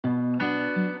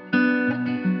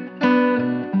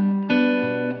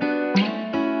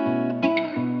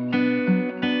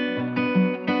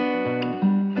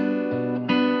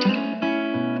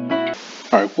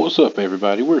What's up,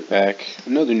 everybody? We're back.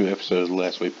 Another new episode of the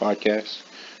Last Week podcast.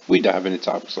 We dive into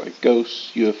topics like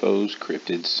ghosts, UFOs,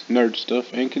 cryptids, nerd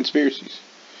stuff, and conspiracies.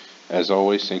 As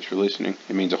always, thanks for listening.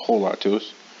 It means a whole lot to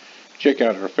us. Check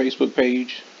out our Facebook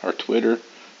page, our Twitter,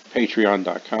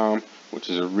 Patreon.com, which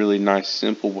is a really nice,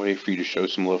 simple way for you to show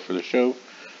some love for the show.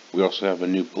 We also have a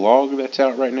new blog that's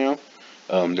out right now.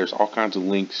 There's all kinds of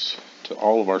links to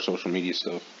all of our social media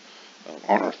stuff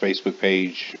on our Facebook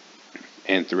page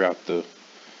and throughout the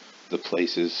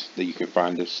places that you can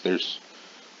find us. There's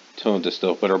tons of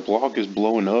stuff, but our blog is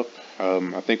blowing up.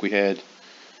 I think we had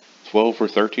 12 or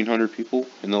 1,300 people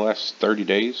in the last 30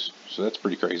 days, so that's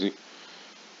pretty crazy.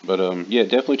 But yeah,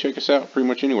 definitely check us out pretty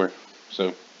much anywhere.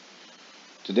 So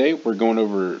today we're going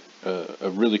over a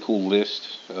really cool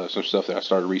list, some stuff that I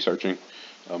started researching,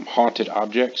 haunted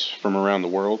objects from around the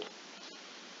world.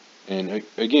 And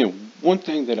again, one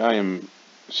thing that I am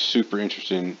super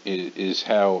interested in is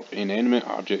how inanimate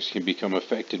objects can become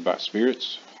affected by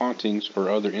spirits, hauntings, or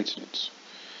other incidents.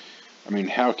 I mean,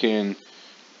 how can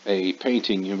a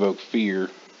painting invoke fear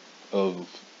of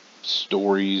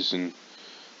stories and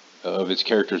of its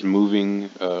characters moving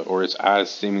or its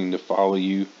eyes seeming to follow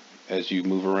you as you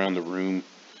move around the room?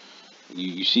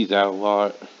 You see that a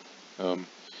lot.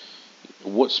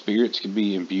 What spirits can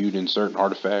be imbued in certain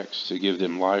artifacts to give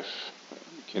them life?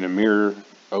 Can a mirror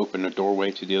open a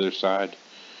doorway to the other side?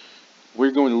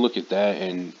 We're going to look at that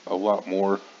and a lot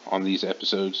more on these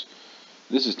episodes.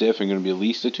 This is definitely going to be at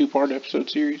least a two-part episode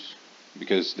series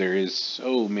because there is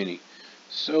so many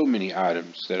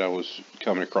items that I was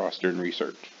coming across during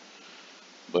research.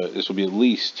 But this will be at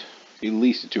least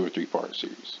a 2 or 3 part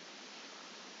series.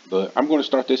 But I'm going to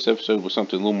start this episode with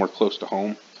something a little more close to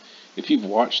home. If you've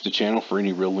watched the channel for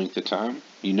any real length of time,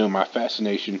 you know my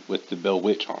fascination with the Bell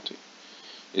Witch haunting.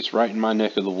 It's right in my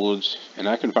neck of the woods, and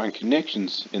I can find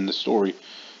connections in the story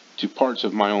to parts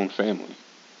of my own family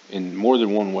in more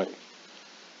than one way.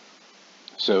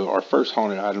 So our first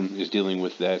haunted item is dealing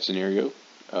with that scenario.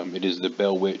 It is the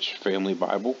Bell Witch Family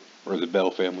Bible, or the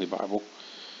Bell Family Bible.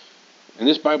 And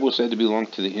this Bible is said to belong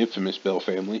to the infamous Bell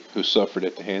family, who suffered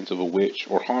at the hands of a witch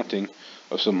or haunting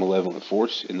of some malevolent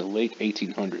force in the late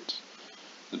 1800s.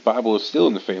 The Bible is still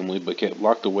in the family, but kept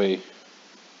locked away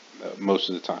most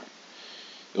of the time.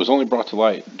 It was only brought to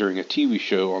light during a TV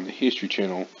show on the History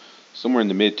Channel somewhere in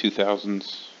the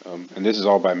mid-2000s. And this is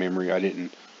all by memory. I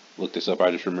didn't look this up.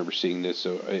 I just remember seeing this.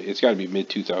 So it's got to be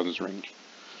mid-2000s range.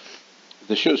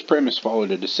 The show's premise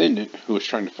followed a descendant who was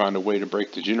trying to find a way to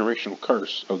break the generational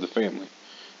curse of the family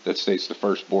that states the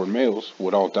firstborn males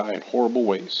would all die in horrible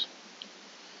ways.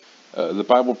 The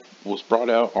Bible was brought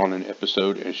out on an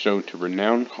episode and shown to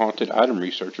renowned haunted item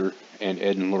researcher and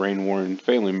Ed and Lorraine Warren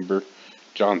family member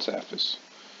John Zaffis.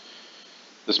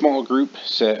 The small group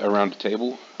sat around a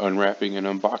table, unwrapping and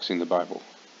unboxing the Bible.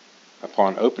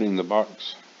 Upon opening the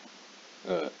box,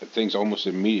 things almost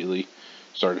immediately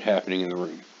started happening in the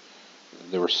room.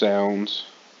 There were sounds,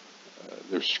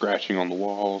 there was scratching on the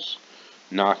walls,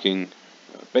 knocking,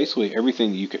 basically everything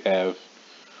that you could have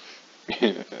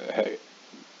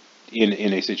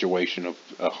in a situation of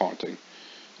a haunting.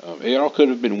 It all could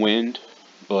have been wind,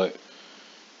 but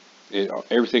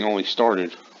everything only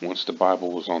started once the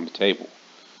Bible was on the table.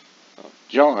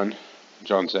 John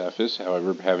Zaffis,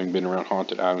 however, having been around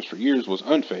haunted items for years, was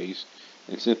unfazed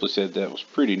and simply said that was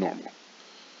pretty normal.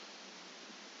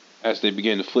 As they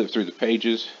began to flip through the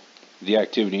pages, the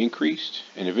activity increased,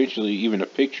 and eventually even a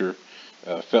picture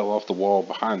fell off the wall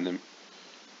behind them.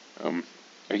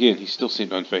 Again, he still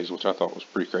seemed unfazed, which I thought was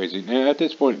pretty crazy. And at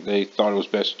this point, they thought it was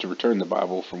best to return the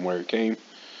Bible from where it came,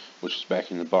 which was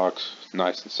back in the box,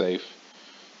 nice and safe.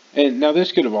 And now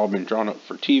this could have all been drawn up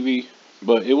for TV,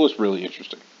 but it was really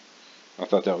interesting. I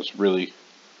thought that was really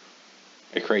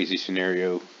a crazy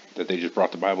scenario that they just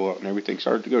brought the Bible out and everything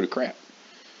started to go to crap.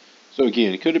 So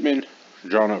again, it could have been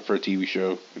drawn up for a TV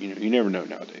show. You never know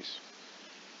nowadays.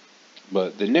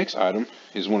 But the next item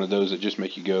is one of those that just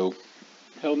make you go,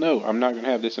 hell no, I'm not going to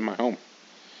have this in my home.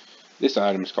 This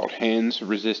item is called Hands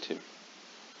Resist Him.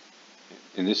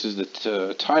 And this is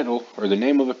the title or the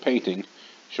name of a painting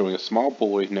showing a small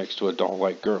boy next to a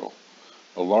doll-like girl.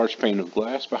 A large pane of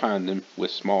glass behind them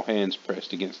with small hands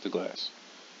pressed against the glass.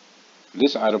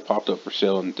 This item popped up for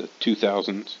sale in the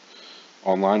 2000s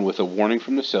online with a warning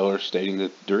from the seller stating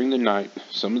that during the night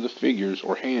some of the figures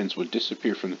or hands would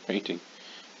disappear from the painting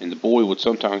and the boy would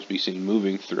sometimes be seen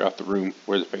moving throughout the room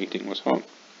where the painting was hung.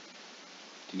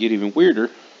 To get even weirder,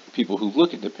 people who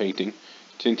look at the painting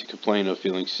tend to complain of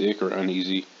feeling sick or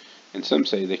uneasy, and some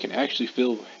say they can actually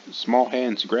feel small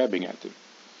hands grabbing at them.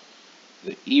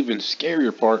 The even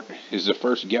scarier part is the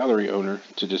first gallery owner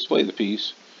to display the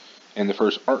piece and the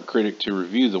first art critic to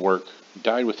review the work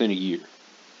died within a year.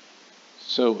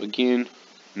 So again,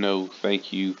 no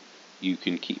thank you, you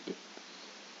can keep it.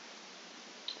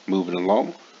 Moving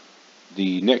along,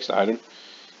 the next item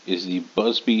is the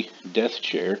Busby death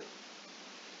chair.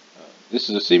 This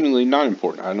is a seemingly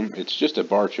non-important item, it's just a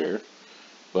bar chair,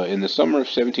 but in the summer of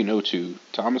 1702,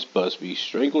 Thomas Busby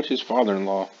strangled his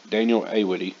father-in-law, Daniel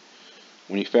Awity,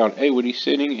 when he found Awity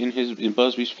sitting in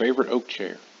Busby's favorite oak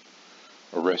chair.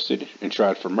 Arrested and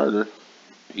tried for murder,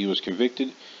 he was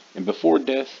convicted, and before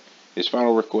death, his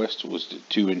final request was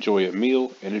to enjoy a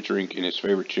meal and a drink in his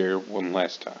favorite chair one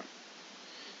last time.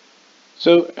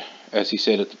 So, as he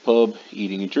sat at the pub,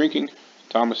 eating and drinking,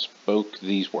 Thomas spoke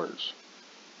these words: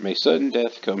 "May sudden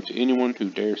death come to anyone who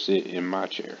dare sit in my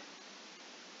chair."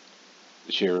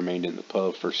 The chair remained in the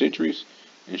pub for centuries,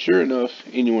 and sure enough,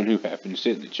 anyone who happened to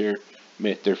sit in the chair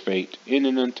met their fate in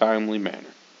an untimely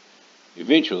manner.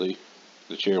 Eventually,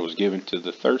 the chair was given to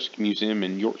the Thirsk Museum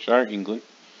in Yorkshire, England,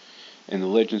 and the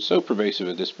legend so pervasive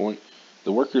at this point,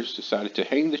 the workers decided to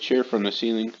hang the chair from the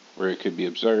ceiling where it could be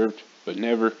observed, but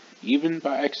never, even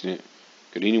by accident,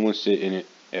 could anyone sit in it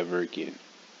ever again.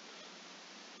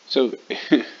 So,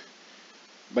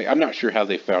 I'm not sure how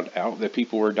they found out that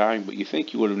people were dying, but you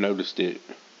think you would have noticed it,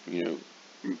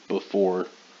 before,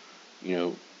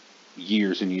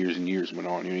 years and years and years went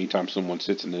on. Anytime someone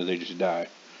sits in there, they just die.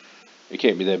 It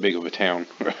can't be that big of a town.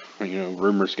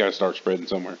 Rumors got to start spreading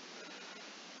somewhere.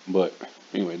 But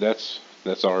anyway, that's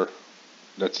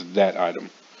that item.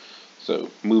 So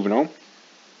moving on,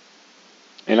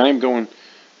 and I'm going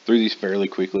through these fairly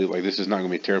quickly. Like, this is not going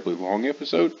to be a terribly long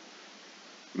episode,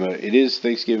 but it is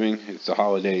Thanksgiving. It's the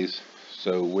holidays,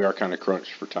 so we are kind of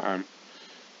crunched for time.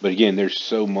 But again, there's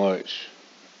so much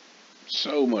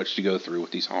to go through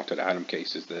with these haunted item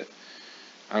cases that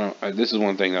this is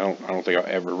one thing I don't think I'll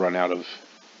ever run out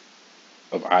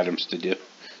of items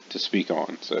to speak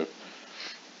on. So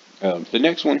the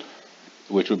next one,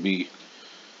 which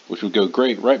would go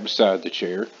great right beside the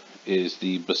chair, is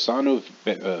the Bassano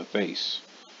vase,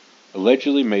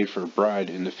 allegedly made for a bride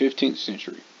in the 15th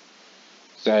century.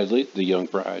 Sadly, the young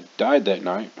bride died that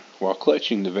night while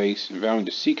clutching the vase and vowing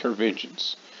to seek her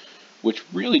vengeance, which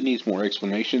really needs more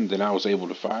explanation than I was able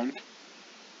to find.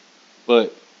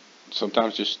 But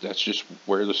sometimes that's just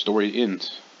where the story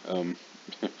ends.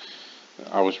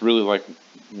 I was really like,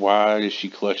 why is she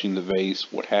clutching the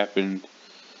vase? What happened?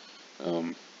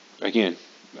 Again,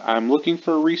 I'm looking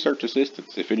for research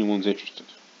assistance. If anyone's interested,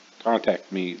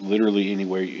 contact me literally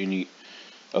anywhere, any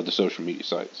of the social media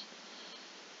sites.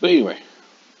 But anyway,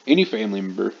 any family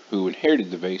member who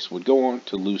inherited the vase would go on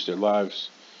to lose their lives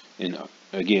in,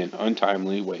 again,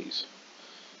 untimely ways.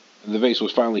 The vase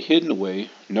was finally hidden away,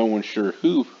 no one's sure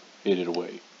who hid it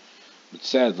away. But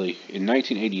sadly, in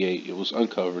 1988, it was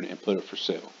uncovered and put up for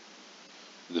sale.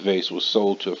 The vase was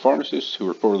sold to a pharmacist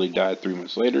who reportedly died 3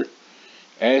 months later,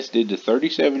 as did the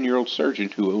 37-year-old surgeon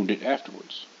who owned it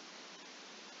afterwards.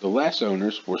 The last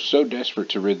owners were so desperate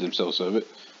to rid themselves of it,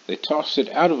 they tossed it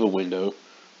out of a window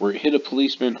where it hit a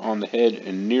policeman on the head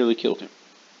and nearly killed him.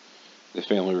 The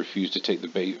family refused to take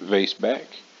the vase back,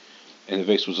 and the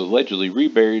vase was allegedly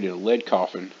reburied in a lead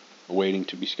coffin, awaiting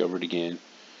to be discovered again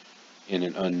in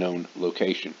an unknown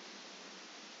location.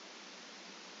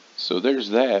 So there's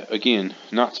that. Again,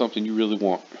 not something you really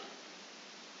want.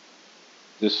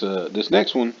 This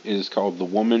next one is called The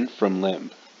Woman from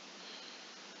Lemb.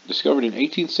 Discovered in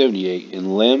 1878 in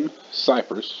Lemb,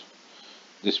 Cyprus,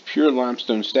 this pure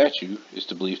limestone statue is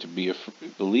believed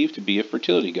to be a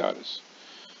fertility goddess.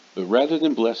 But rather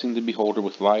than blessing the beholder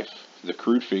with life, the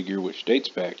crude figure, which dates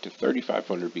back to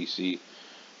 3500 BC,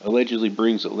 allegedly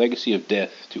brings a legacy of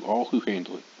death to all who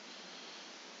handle it.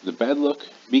 The bad luck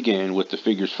began with the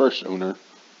figure's first owner,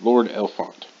 Lord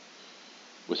Elfont.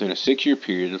 Within a 6-year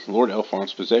period, Lord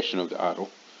Elfont's possession of the idol,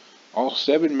 all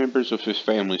 7 members of his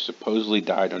family supposedly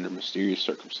died under mysterious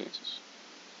circumstances.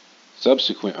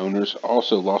 Subsequent owners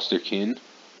also lost their kin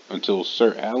until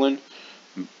Sir Alan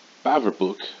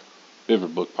Biverbook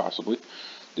possibly,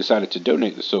 decided to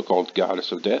donate the so-called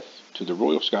Goddess of Death to the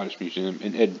Royal Scottish Museum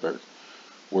in Edinburgh,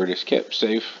 where it is kept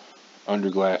safe under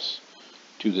glass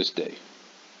to this day.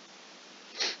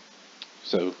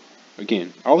 So,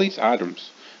 again, all these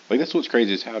items, like, that's what's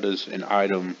crazy, is how does an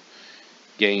item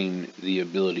gain the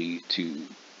ability to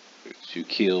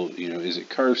kill? Is it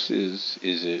curses?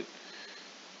 Is it,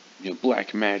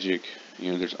 black magic?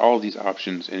 There's all these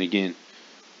options, and again,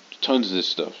 tons of this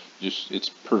stuff. Just, it's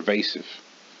pervasive.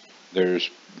 There's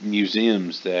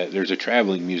there's a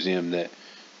traveling museum that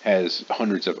has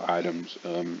hundreds of items.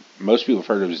 Most people have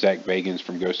heard of Zach Bagans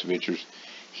from Ghost Adventures.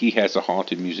 He has a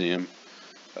haunted museum.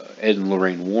 Ed and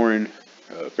Lorraine Warren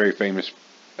very famous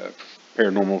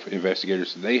paranormal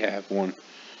investigators. They have one.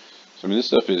 So, I mean, this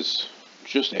stuff is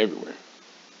just everywhere.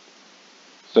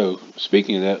 So,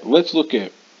 speaking of that, let's look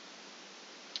at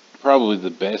probably the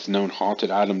best known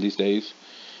haunted item these days,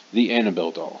 the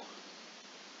Annabelle doll.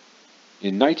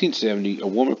 In 1970, a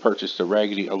woman purchased a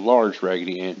large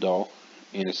Raggedy Ann doll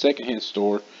in a secondhand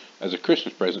store as a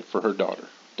Christmas present for her daughter,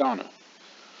 Donna.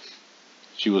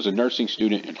 She was a nursing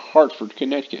student in Hartford,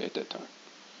 Connecticut at that time.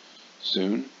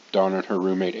 Soon, Donna and her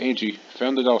roommate Angie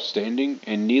found the doll standing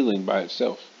and kneeling by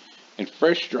itself, and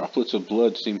fresh droplets of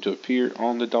blood seemed to appear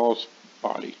on the doll's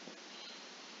body.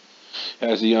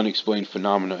 As the unexplained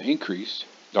phenomena increased,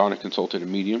 Donna consulted a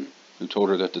medium who told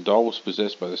her that the doll was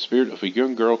possessed by the spirit of a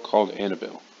young girl called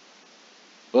Annabelle.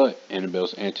 But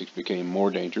Annabelle's antics became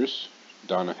more dangerous.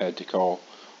 Donna had to call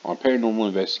on paranormal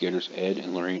investigators Ed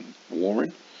and Lorraine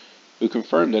Warren, who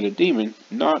confirmed that a demon,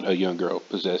 not a young girl,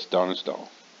 possessed Donna's doll.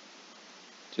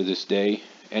 To this day,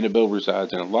 Annabelle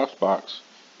resides in a locked box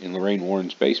in Lorraine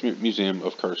Warren's basement museum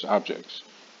of cursed objects,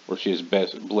 where she is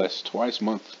blessed twice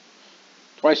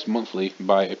monthly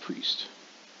by a priest.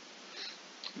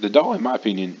 The doll, in my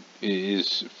opinion,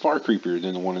 is far creepier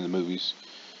than the one in the movies,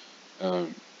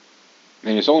 and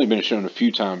it's only been shown a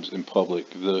few times in public.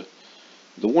 The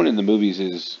one in the movies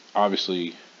is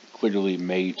obviously clearly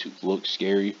made to look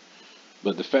scary,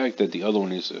 but the fact that the other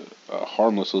one is a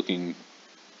harmless-looking,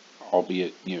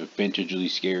 albeit vintagely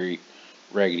scary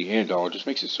Raggedy Ann doll just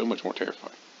makes it so much more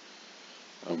terrifying.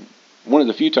 One of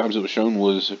the few times it was shown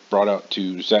was brought out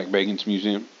to Zach Bagans'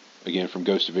 museum, again from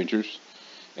Ghost Adventures,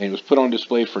 and it was put on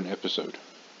display for an episode.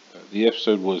 The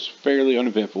episode was fairly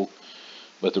uneventful,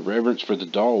 but the reverence for the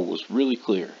doll was really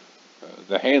clear.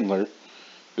 The handler,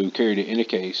 who carried it in a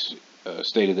case,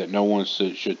 stated that no one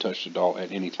should touch the doll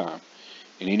at any time.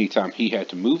 And any time he had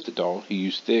to move the doll, he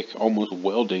used thick, almost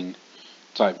welding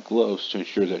type gloves to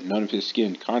ensure that none of his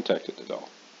skin contacted the doll.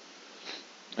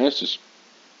 And that's just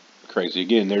crazy.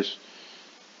 Again, there's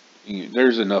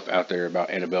enough out there about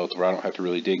Annabelle where I don't have to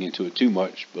really dig into it too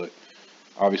much, but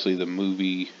obviously the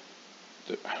movie,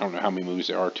 I don't know how many movies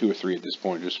there are, 2 or 3 at this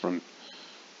point, just from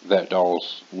that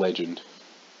doll's legend.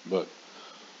 But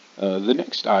the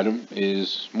next item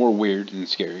is more weird than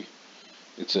scary.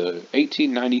 It's a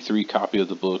 1893 copy of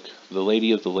the book The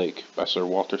Lady of the Lake by Sir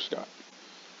Walter Scott.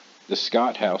 The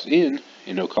Scott House Inn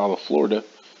in Ocala, Florida,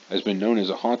 has been known as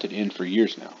a haunted inn for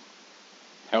years now.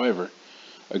 However,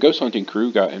 a ghost hunting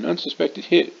crew got an unsuspected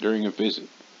hit during a visit.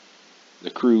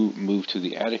 The crew moved to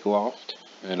the attic loft,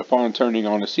 and upon turning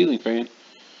on a ceiling fan,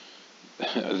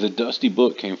 the dusty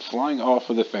book came flying off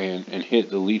of the fan and hit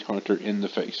the lead hunter in the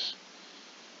face.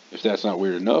 If that's not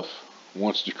weird enough,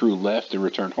 once the crew left and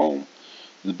returned home,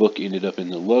 the book ended up in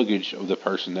the luggage of the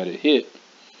person that it hit,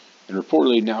 and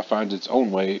reportedly now finds its own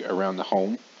way around the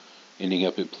home, ending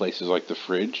up in places like the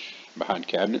fridge, behind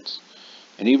cabinets,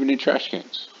 and even in trash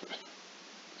cans.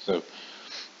 So,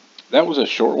 that was a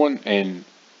short one, and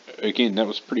again, that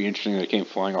was pretty interesting that it came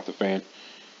flying off the fan,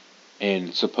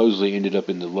 and supposedly ended up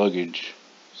in the luggage.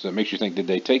 So it makes you think, did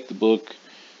they take the book?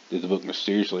 Did the book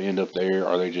mysteriously end up there?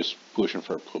 Are they just pushing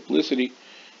for publicity?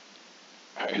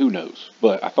 Who knows?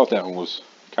 But I thought that one was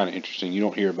kind of interesting. You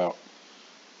don't hear about,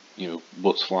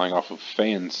 books flying off of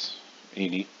fans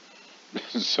any.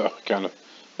 So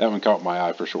that one caught my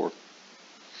eye for sure.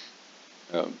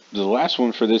 The last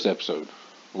one for this episode,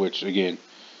 which again,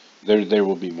 there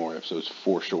will be more episodes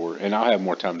for sure, and I'll have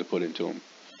more time to put into them.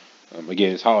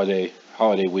 Again, it's holiday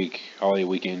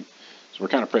weekend, so we're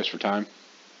kind of pressed for time,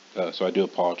 so I do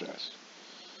apologize.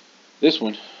 This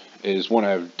one is one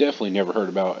I've definitely never heard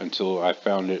about until I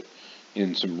found it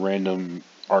in some random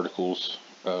articles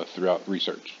throughout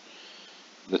research.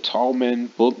 The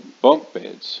Tallman bunk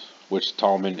beds, which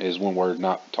Tallman is one word,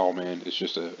 not tall man. It's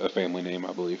just a family name,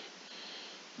 I believe.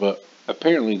 But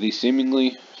apparently these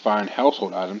seemingly fine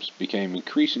household items became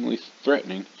increasingly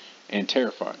threatening and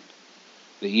terrifying.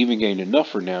 They even gained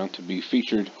enough renown to be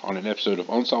featured on an episode of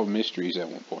Unsolved Mysteries at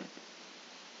one point.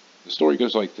 The story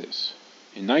goes like this.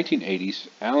 In 1980s,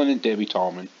 Alan and Debbie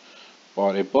Tallman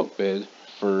bought a bunk bed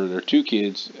for their 2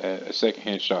 kids at a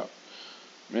secondhand shop.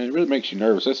 Man, it really makes you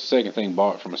nervous. That's the second thing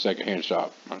bought from a secondhand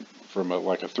shop, from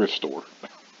a thrift store.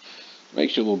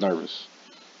 Makes you a little nervous.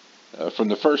 From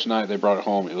the first night they brought it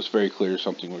home, it was very clear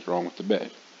something was wrong with the bed.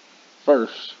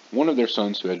 First, one of their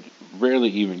sons, who had rarely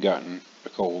even gotten a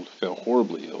cold, fell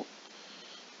horribly ill.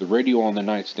 The radio on the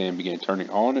nightstand began turning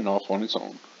on and off on its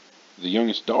own. The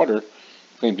youngest daughter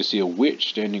claimed to see a witch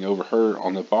standing over her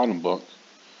on the bottom bunk.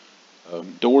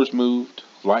 Doors moved,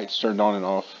 lights turned on and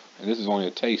off, and this is only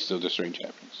a taste of the strange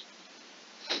happenings.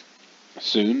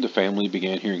 Soon, the family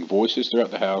began hearing voices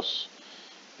throughout the house,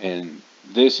 And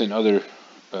this and other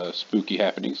spooky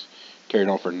happenings carried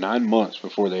on for 9 months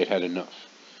before they had had enough.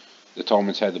 The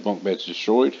Tallmans had the bunk beds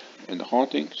destroyed, and the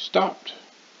haunting stopped.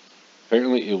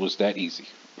 Apparently, it was that easy.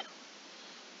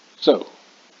 So,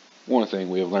 one thing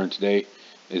we have learned today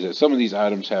is that some of these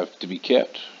items have to be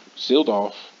kept sealed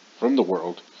off from the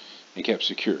world and kept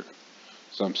secure.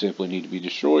 Some simply need to be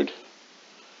destroyed,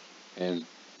 and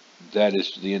that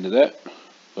is the end of that.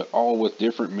 But all with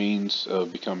different means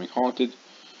of becoming haunted,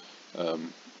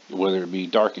 whether it be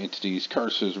dark entities,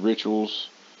 curses, rituals.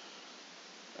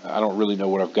 I don't really know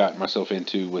what I've gotten myself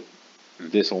into with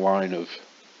this line of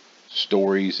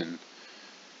stories and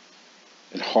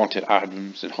haunted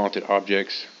items and haunted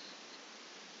objects.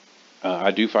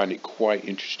 I do find it quite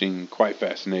interesting, quite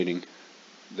fascinating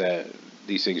that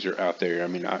these things are out there. I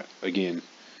mean, again,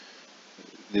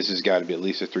 this has got to be at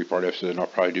least a 3-part episode, and I'll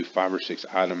probably do 5 or 6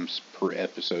 items per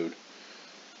episode.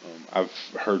 I've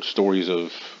heard stories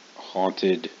of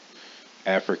haunted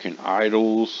African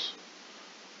idols,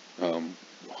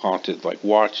 haunted like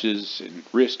watches and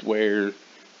wristwear,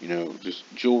 just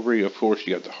jewelry. Of course,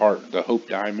 you got the Hope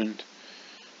Diamond.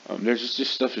 There's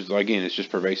just stuff is, again, it's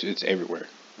just pervasive. It's everywhere.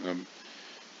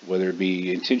 Whether it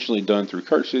be intentionally done through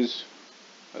curses,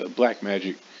 black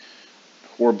magic,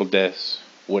 horrible deaths,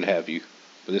 what have you.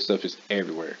 But this stuff is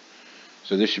everywhere.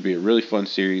 So this should be a really fun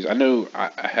series. I know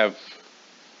I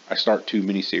start too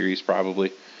many series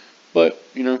probably, but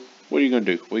what are you gonna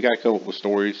do? We gotta come up with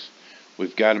stories.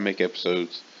 We've got to make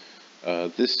episodes.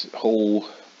 This whole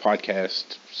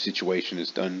podcast situation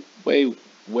is done way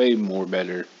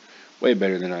better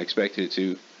than I expected it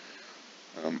to.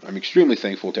 I'm extremely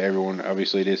thankful to everyone.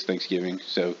 Obviously, it is Thanksgiving,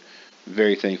 so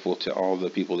very thankful to all the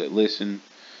people that listen,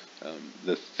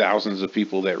 the thousands of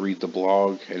people that read the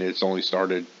blog, and it's only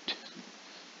started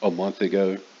a month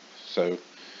ago. So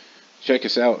check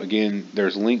us out. Again,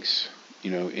 there's links,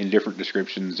 in different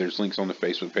descriptions. There's links on the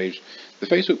Facebook page. The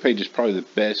Facebook page is probably the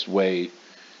best way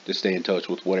to stay in touch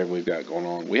with whatever we've got going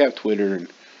on. We have Twitter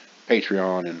and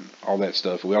Patreon and all that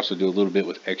stuff. We also do a little bit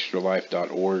with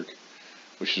extralife.org,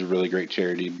 which is a really great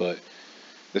charity, but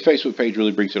the Facebook page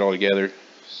really brings it all together.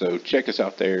 So check us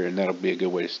out there, and that'll be a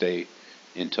good way to stay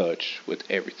in touch with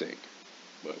everything.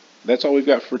 But that's all we've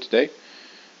got for today.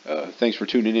 Thanks for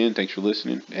tuning in. Thanks for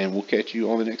listening, and we'll catch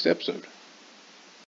you on the next episode.